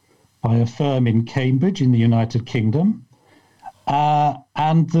by a firm in Cambridge in the United Kingdom.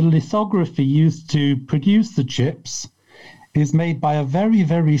 And the lithography used to produce the chips is made by a very,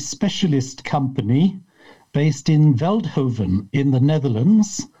 very specialist company based in Veldhoven in the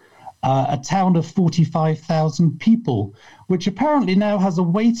Netherlands, a town of 45,000 people, which apparently now has a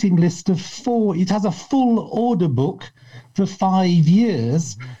waiting list of 4. It has a full order book for 5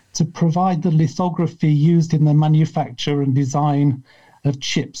 years to provide the lithography used in the manufacture and design of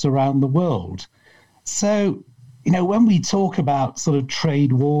chips around the world. So, when we talk about sort of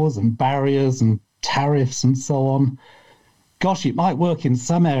trade wars and barriers and tariffs and so on, gosh, it might work in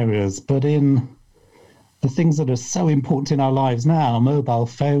some areas, but in the things that are so important in our lives now, mobile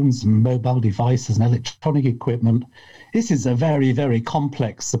phones and mobile devices and electronic equipment, this is a very, very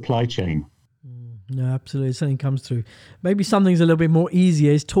complex supply chain. No, absolutely. Something comes through. Maybe something's a little bit more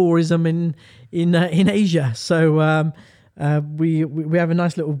easier is tourism in Asia. So we have a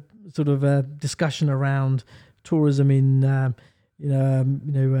nice little sort of discussion around tourism in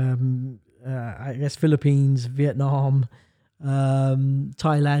I guess Philippines, Vietnam,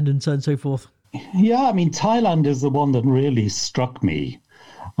 Thailand, and so on and so forth. Yeah, I mean, Thailand is the one that really struck me.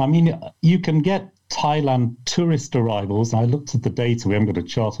 I mean, you can get Thailand tourist arrivals. I looked at the data. We haven't got a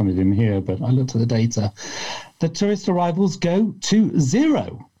chart on it in here, but I looked at the data. The tourist arrivals go to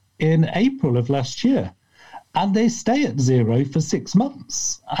 0 in April of last year, and they stay at 0 for 6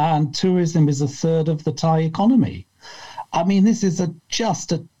 months. And tourism is a third of the Thai economy. I mean, this is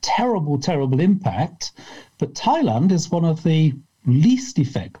just a terrible, terrible impact. But Thailand is one of the least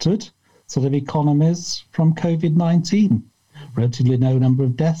affected sort of economies from COVID-19, relatively low number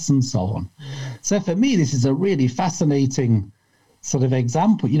of deaths and so on. So for me, this is a really fascinating sort of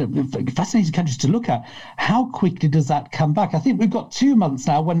example, fascinating countries to look at. How quickly does that come back? I think we've got 2 months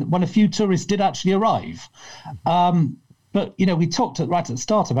now when a few tourists did actually arrive. But, we talked right at the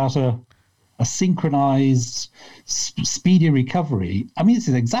start about a synchronized, speedy recovery. I mean, this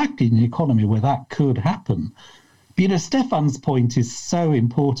is exactly an economy where that could happen. But, Stefan's point is so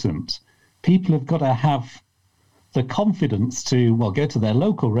important. People have got to have the confidence to, go to their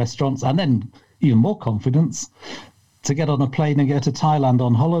local restaurants, and then even more confidence to get on a plane and go to Thailand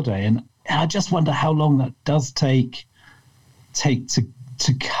on holiday. And I just wonder how long that does take to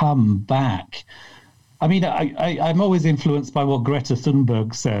come back. I mean, I'm always influenced by what Greta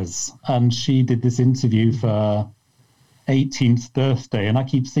Thunberg says, and she did this interview for 18th birthday, and I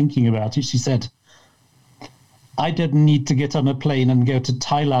keep thinking about it. She said, I didn't need to get on a plane and go to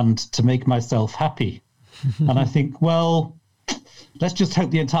Thailand to make myself happy. And I think, well, let's just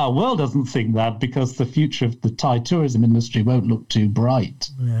hope the entire world doesn't think that, because the future of the Thai tourism industry won't look too bright.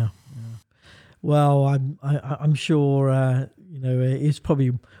 Yeah. Well, I'm sure, it's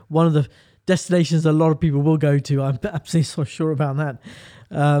probably one of the destinations a lot of people will go to. I'm absolutely so sure about that.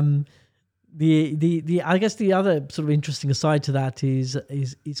 I guess the other sort of interesting aside to that is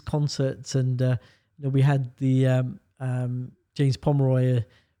concerts, and we had the James Pomeroy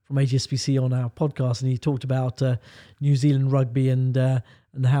from HSBC on our podcast, and he talked about New Zealand rugby and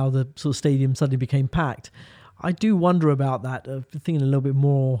how the sort of stadium suddenly became packed. I do wonder about that, thinking a little bit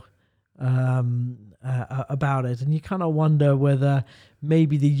more about it, and you kind of wonder whether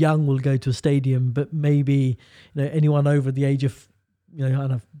maybe the young will go to a stadium, but maybe anyone over the age of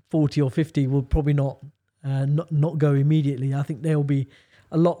 40 or 50 will probably not not go immediately. I think they'll be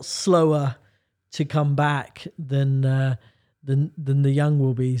a lot slower to come back than the young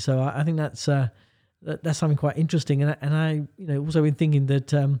will be. So I think that's something quite interesting. And I also been thinking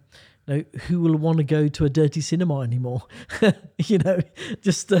that who will want to go to a dirty cinema anymore?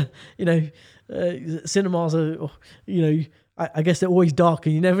 Cinemas are I guess they're always dark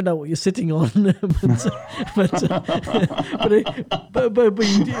and you never know what you're sitting on.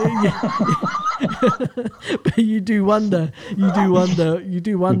 but you do wonder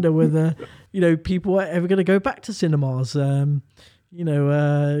whether people are ever going to go back to cinemas. Going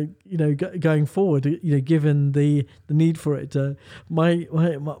forward, given the need for it.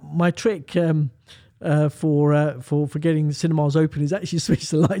 My trick for getting cinemas open is actually switch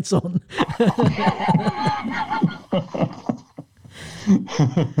the lights on.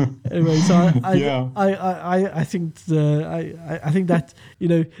 Anyway, so I think that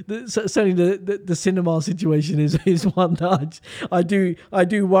certainly the cinema situation is one that I do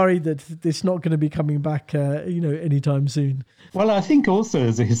worry that it's not going to be coming back anytime soon. Well, I think also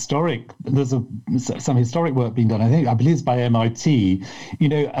there's some historic work being done. I believe it's by MIT.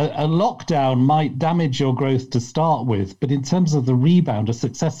 A lockdown might damage your growth to start with, but in terms of the rebound, a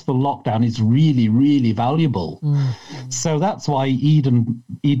successful lockdown is really, really valuable. So that's why Eden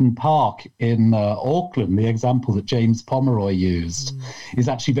Park in Auckland, the example that James Pomeroy used, is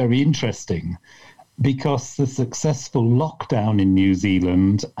actually very interesting, because the successful lockdown in New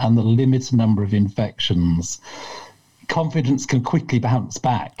Zealand and the limited number of infections, confidence can quickly bounce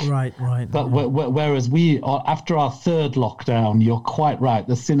back. Right. But whereas after our third lockdown, you're quite right,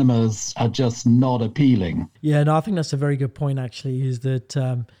 the cinemas are just not appealing. Yeah, no, I think that's a very good point, actually, is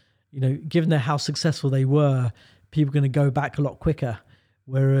that, given how successful they were, people are going to go back a lot quicker.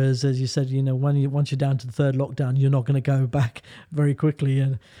 Whereas, as you said, once you're down to the third lockdown, you're not going to go back very quickly.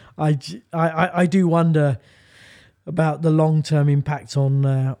 And I do wonder about the long-term impacts on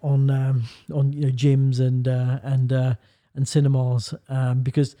gyms and cinemas,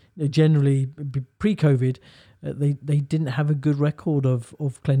 because generally pre-COVID they didn't have a good record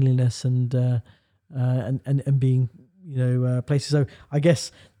of cleanliness and being places. So I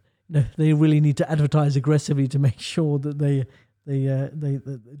guess they really need to advertise aggressively to make sure that they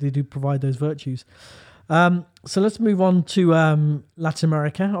do provide those virtues. So let's move on to Latin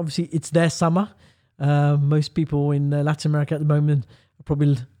America. Obviously, it's their summer. Most people in Latin America at the moment are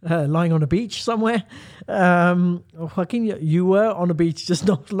probably lying on a beach somewhere. Joaquin, you were on a beach just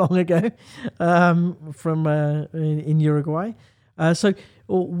not long ago in Uruguay. So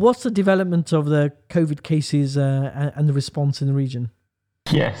what's the development of the COVID cases and the response in the region?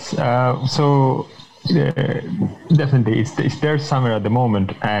 Yes, definitely it's their summer at the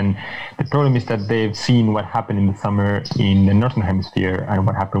moment, and the problem is that they've seen what happened in the summer in the northern hemisphere and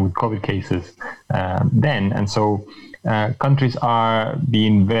what happened with COVID cases then, and so countries are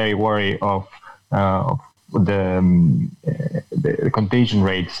being very wary of the contagion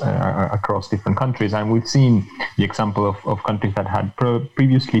rates across different countries, and we've seen the example of countries that had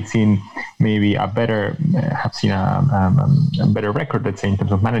previously seen maybe a better record, let's say, in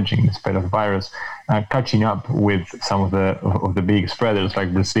terms of managing the spread of the virus, catching up with some of the big spreaders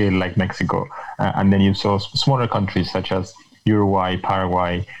like Brazil, like Mexico, and then you saw smaller countries such as Uruguay,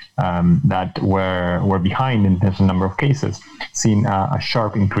 Paraguay, that were behind in terms of number of cases, seeing a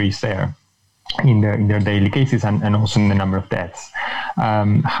sharp increase there in their daily cases and also in the number of deaths.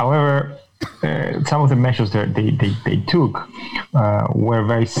 However, some of the measures that they took were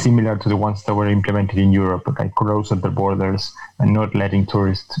very similar to the ones that were implemented in Europe, like closing their borders and not letting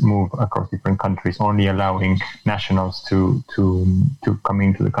tourists move across different countries, only allowing nationals to come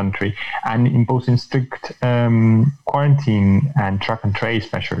into the country, and imposing strict quarantine and track and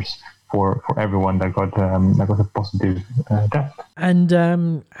trace measures for everyone that got a positive test. And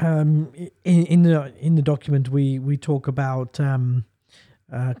in the document, we talk about kind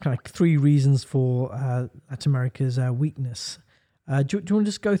of 3 reasons for Latin America's weakness. Do you want to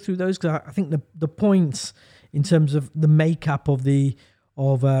just go through those? Because I think the points in terms of the makeup of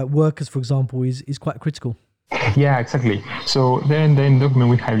workers, for example, is quite critical. Yeah, exactly. So then in the document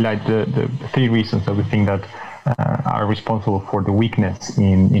we highlight the 3 reasons that we think that are responsible for the weakness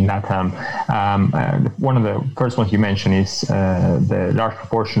in LATAM. One of the first ones you mentioned is the large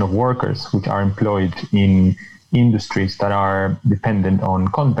proportion of workers which are employed in industries that are dependent on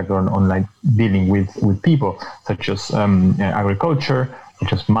contact or on like dealing with people, such as agriculture,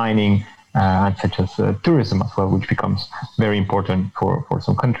 such as mining, and such as tourism as well, which becomes very important for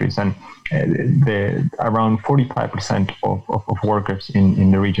some countries. And around 45% of workers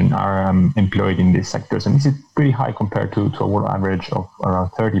in the region are employed in these sectors, and this is pretty high compared to a world average of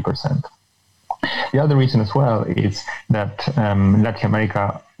around 30%. The other reason as well is that Latin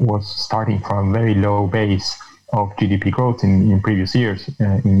America was starting from a very low base of GDP growth in previous years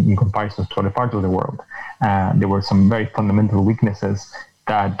in comparison to other parts of the world. There were some very fundamental weaknesses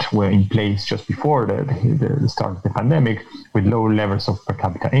that were in place just before the start of the pandemic, with low levels of per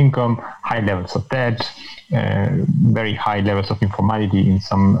capita income, high levels of debt, very high levels of informality in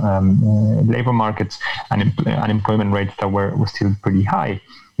some labor markets, and unemployment rates that were still pretty high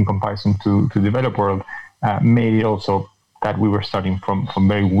in comparison to the developed world, made it also that we were starting from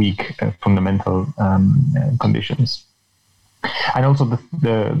very weak fundamental conditions. And also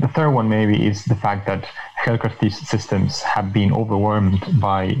the third one maybe is the fact that healthcare systems have been overwhelmed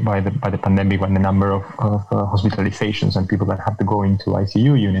by the pandemic, by the number of hospitalizations and people that have to go into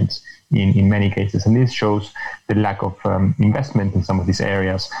ICU units in many cases. And this shows the lack of investment in some of these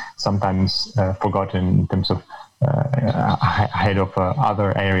areas, sometimes forgotten in terms of ahead of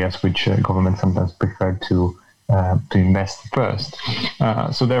other areas which governments sometimes prefer to invest first.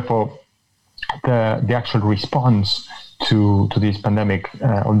 So therefore, the actual response to this pandemic,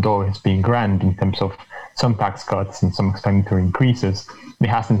 although it's been grand in terms of some tax cuts and some expenditure increases, it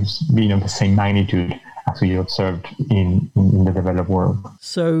hasn't been of the same magnitude as we observed in the developed world.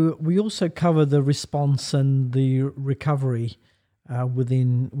 So we also cover the response and the recovery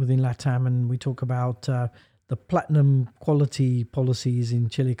within LATAM, and we talk about the platinum quality policies in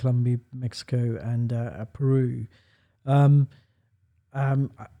Chile, Colombia, Mexico, and Peru.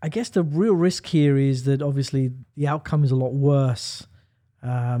 I guess the real risk here is that obviously the outcome is a lot worse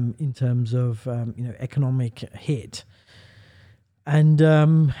in terms of economic hit, and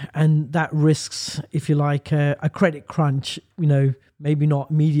that risks, if you like, a credit crunch. Maybe not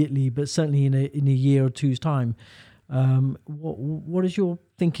immediately, but certainly in a year or two's time. What is your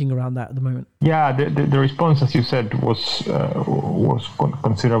thinking around that at the moment? Yeah, the response, as you said, was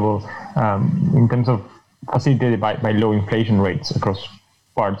considerable in terms of facilitated by low inflation rates across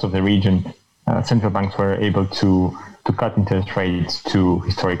parts of the region. Central banks were able to cut interest rates to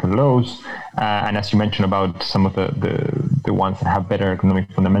historical lows, and as you mentioned about some of the ones that have better economic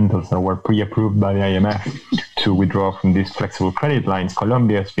fundamentals that were pre-approved by the IMF to withdraw from these flexible credit lines,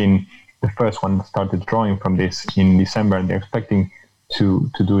 Colombia has been the first one that started drawing from this in December, and they're expecting to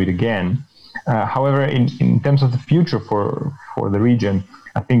do it again. However, in terms of the future for the region,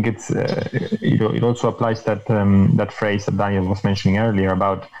 I think it also applies that phrase that Daniel was mentioning earlier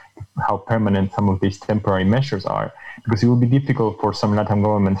about how permanent some of these temporary measures are, because it will be difficult for some Latin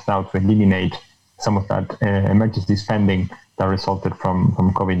governments now to eliminate some of that emergency spending that resulted from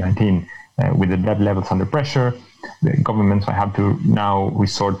COVID-19. With the debt levels under pressure, the governments might have to now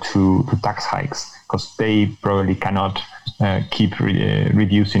resort to tax hikes because they probably cannot keep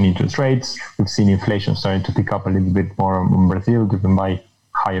reducing interest rates. We've seen inflation starting to pick up a little bit more in Brazil, driven by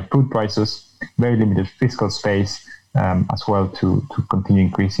higher food prices, very limited fiscal space as well to continue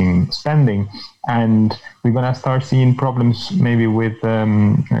increasing spending. And we're going to start seeing problems maybe with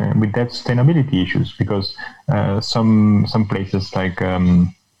debt sustainability issues, because some places like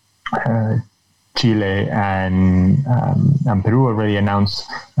Chile and Peru already announced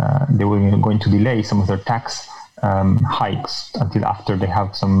they were going to delay some of their tax hikes until after they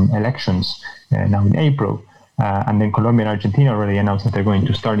have some elections now in April. And then Colombia and Argentina already announced that they're going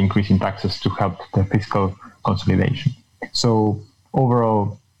to start increasing taxes to help the fiscal consolidation. So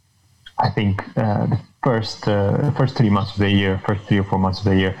overall, I think the first 3 months of the year, first 3 or 4 months of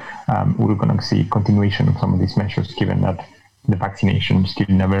the year, we're going to see continuation of some of these measures, given that the vaccination is still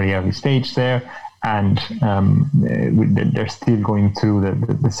in a very early stage there, and they're still going through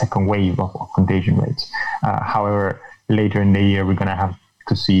the second wave of contagion rates. However, later in the year, we're going to have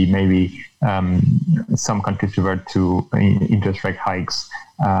to see maybe some countries revert to interest rate hikes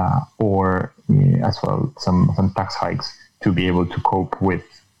or as well some tax hikes to be able to cope with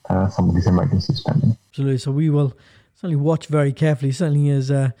some of this emergency spending. Absolutely. So we will certainly watch very carefully. Certainly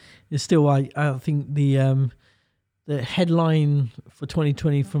is still, I think the headline for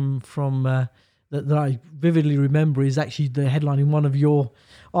 2020 from that I vividly remember is actually the headline in one of your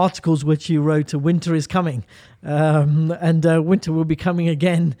articles, which you wrote, "Winter is coming," and winter will be coming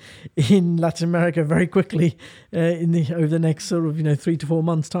again in Latin America very quickly over the next sort of 3 to 4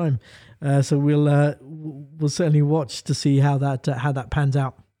 months' time. So we'll certainly watch to see how that pans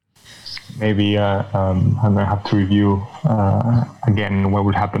out. Maybe I'm gonna have to review again what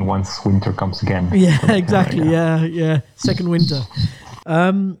will happen once winter comes again. Yeah, exactly. Yeah. Second winter.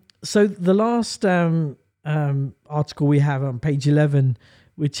 So the last article we have on page 11,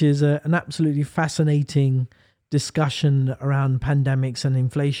 which is an absolutely fascinating discussion around pandemics and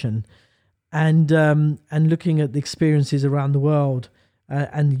inflation, and looking at the experiences around the world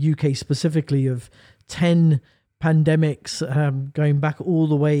and the UK specifically, of 10 pandemics going back all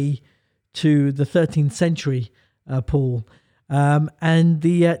the way to the 13th century, Paul. And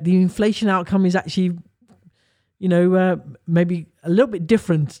the inflation outcome is actually, maybe a little bit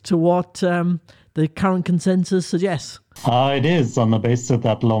different to what the current consensus suggests. It is on the basis of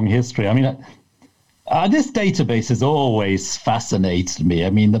that long history. I mean, this database has always fascinated me. I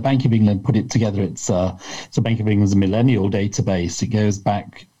mean, the Bank of England put it together. It's the Bank of England's millennial database. It goes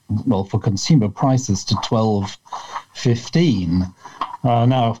back, for consumer prices to 1215.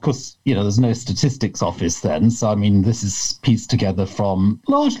 Now, of course, there's no statistics office then. So, I mean, this is pieced together from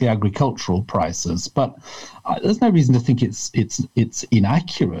largely agricultural prices, but there's no reason to think it's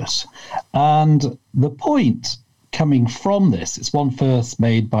inaccurate. And the point coming from this, it's one first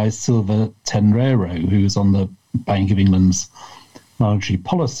made by Silva Tenreiro, who's on the Bank of England's Monetary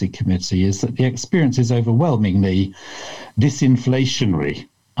Policy Committee, is that the experience is overwhelmingly disinflationary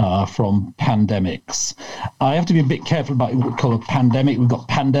from pandemics. I have to be a bit careful about what we call a pandemic. We've got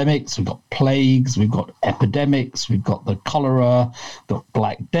pandemics, we've got plagues, we've got epidemics, we've got the cholera, got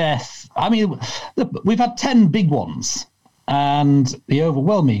Black Death. I mean, we've had 10 big ones, and the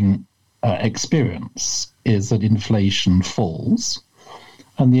overwhelming experience is that inflation falls,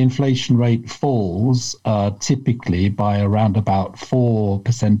 and the inflation rate falls typically by around about 4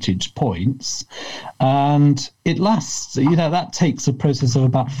 percentage points, and it lasts. That takes a process of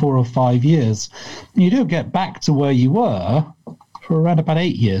about 4 or 5 years. You don't get back to where you were for around about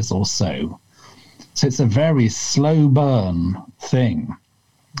 8 years or so. So it's a very slow burn thing.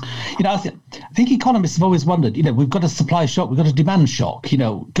 I think economists have always wondered, we've got a supply shock, we've got a demand shock,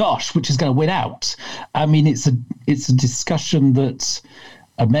 which is going to win out? I mean, it's a discussion that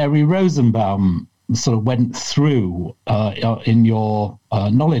Mary Rosenbaum sort of went through in your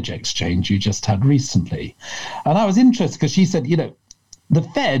knowledge exchange you just had recently. And I was interested because she said, the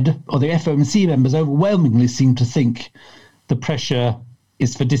Fed or the FOMC members overwhelmingly seem to think the pressure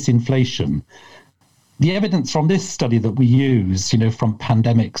is for disinflation. The evidence from this study that we use, from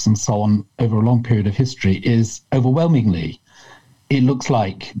pandemics and so on over a long period of history, is overwhelmingly, it looks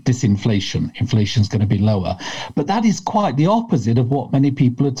like disinflation. Inflation is going to be lower. But that is quite the opposite of what many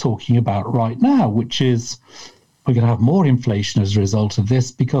people are talking about right now, which is we're going to have more inflation as a result of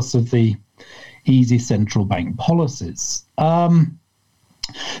this because of the easy central bank policies.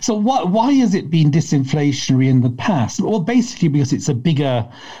 So why has it been disinflationary in the past? Well, basically because it's a bigger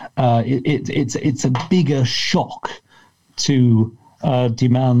it's a bigger shock to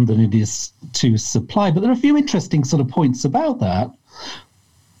demand than it is to supply. But there are a few interesting sort of points about that.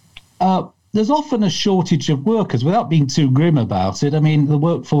 There's often a shortage of workers. Without being too grim about it, I mean, the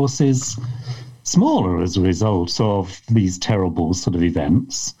workforce is smaller as a result of these terrible sort of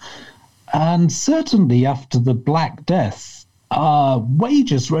events. And certainly after the Black Death,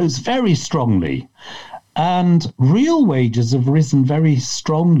 wages rose very strongly, and real wages have risen very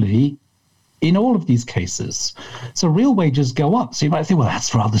strongly in all of these cases. So real wages go up. So you might think, well,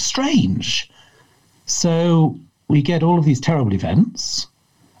 that's rather strange. So we get all of these terrible events.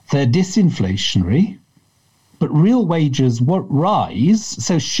 They're disinflationary, but real wages rise.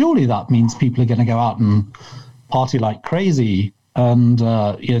 So surely that means people are going to go out and party like crazy, and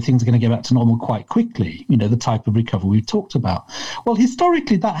things are going to get back to normal quite quickly, the type of recovery we've talked about. Well,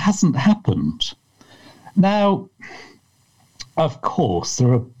 historically, that hasn't happened. Now, of course,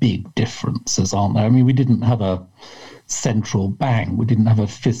 there are big differences, aren't there? I mean, we didn't have a central bank. We didn't have a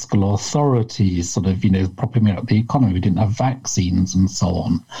fiscal authority sort of, propping up the economy. We didn't have vaccines and so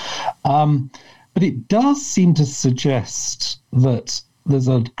on. But it does seem to suggest that there's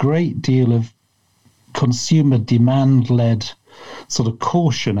a great deal of consumer demand-led sort of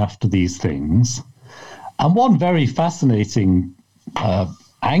caution after these things. And one very fascinating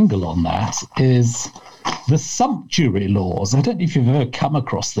angle on that is the sumptuary laws. I don't know if you've ever come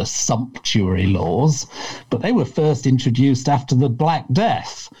across the sumptuary laws, but they were first introduced after the Black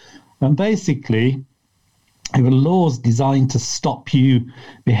Death. And basically, they were laws designed to stop you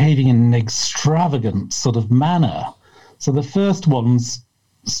behaving in an extravagant sort of manner. So the first ones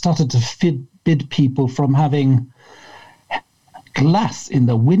started to forbid people from having glass in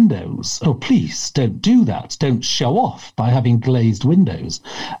the windows. Oh, please don't do that. Don't show off by having glazed windows,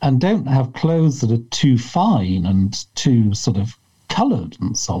 and don't have clothes that are too fine and too sort of coloured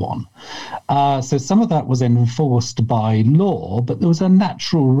and so on. So some of that was enforced by law, but there was a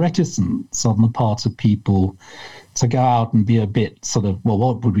natural reticence on the part of people to go out and be a bit sort of, well,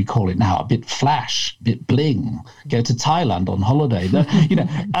 what would we call it now? A bit flash, a bit bling, go to Thailand on holiday.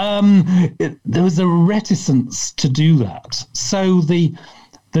 There was a reticence to do that. So the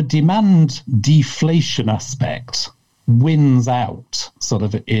demand deflation aspect wins out sort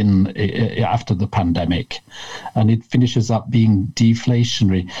of in after the pandemic, and it finishes up being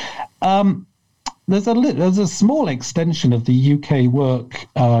deflationary. There's a small extension of the UK work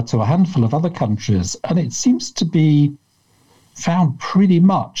to a handful of other countries, and it seems to be found pretty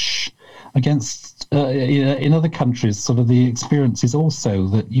much against in other countries. Sort of the experience is also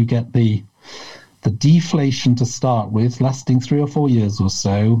that you get the deflation to start with, lasting 3 or 4 years or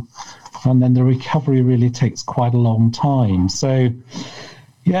so, and then the recovery really takes quite a long time. So,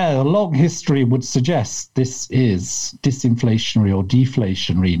 yeah, a long history would suggest this is disinflationary or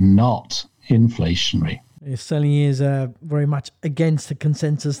deflationary, not inflationary. It certainly is very much against the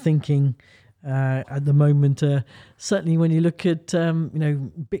consensus thinking at the moment. Certainly, when you look at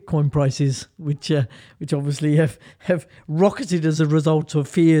Bitcoin prices, which obviously have rocketed as a result of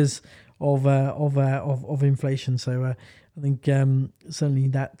fears of inflation. So I think certainly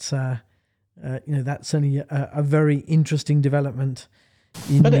that's certainly a very interesting development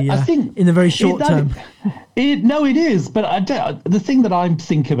in the very short term. It is. But the thing that I'm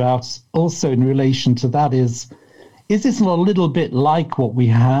thinking about also in relation to that is this not a little bit like what we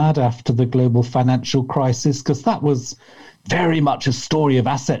had after the global financial crisis? Because that was very much a story of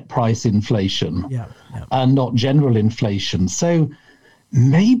asset price inflation and not general inflation. So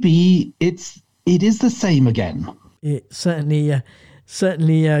maybe it is the same again. It certainly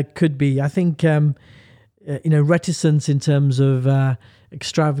could be. I think reticence in terms of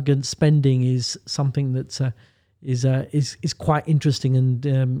extravagant spending is something that is quite interesting, and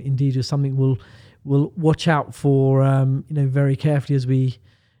indeed is something we'll watch out for very carefully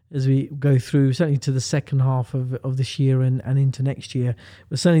as we go through, certainly to the second half of this year and into next year.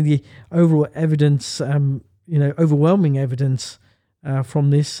 But certainly the overall evidence, overwhelming evidence from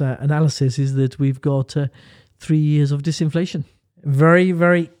this analysis is that we've got 3 years of disinflation. Very,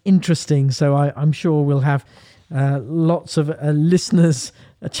 very interesting. So I'm sure we'll have lots of listeners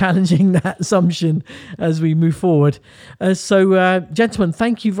challenging that assumption as we move forward. So, gentlemen,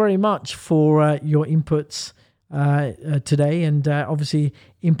 thank you very much for your inputs today, and obviously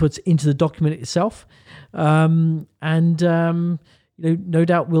inputs into the document itself. No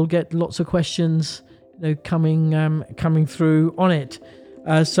doubt we'll get lots of questions coming through on it.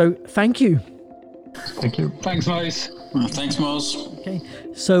 So thank you. Thank you. Thanks, Mose. Thanks, Mose. Okay,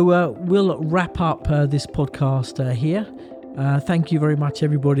 so we'll wrap up this podcast here. Thank you very much,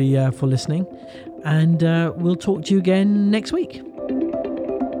 everybody, for listening, and we'll talk to you again next week.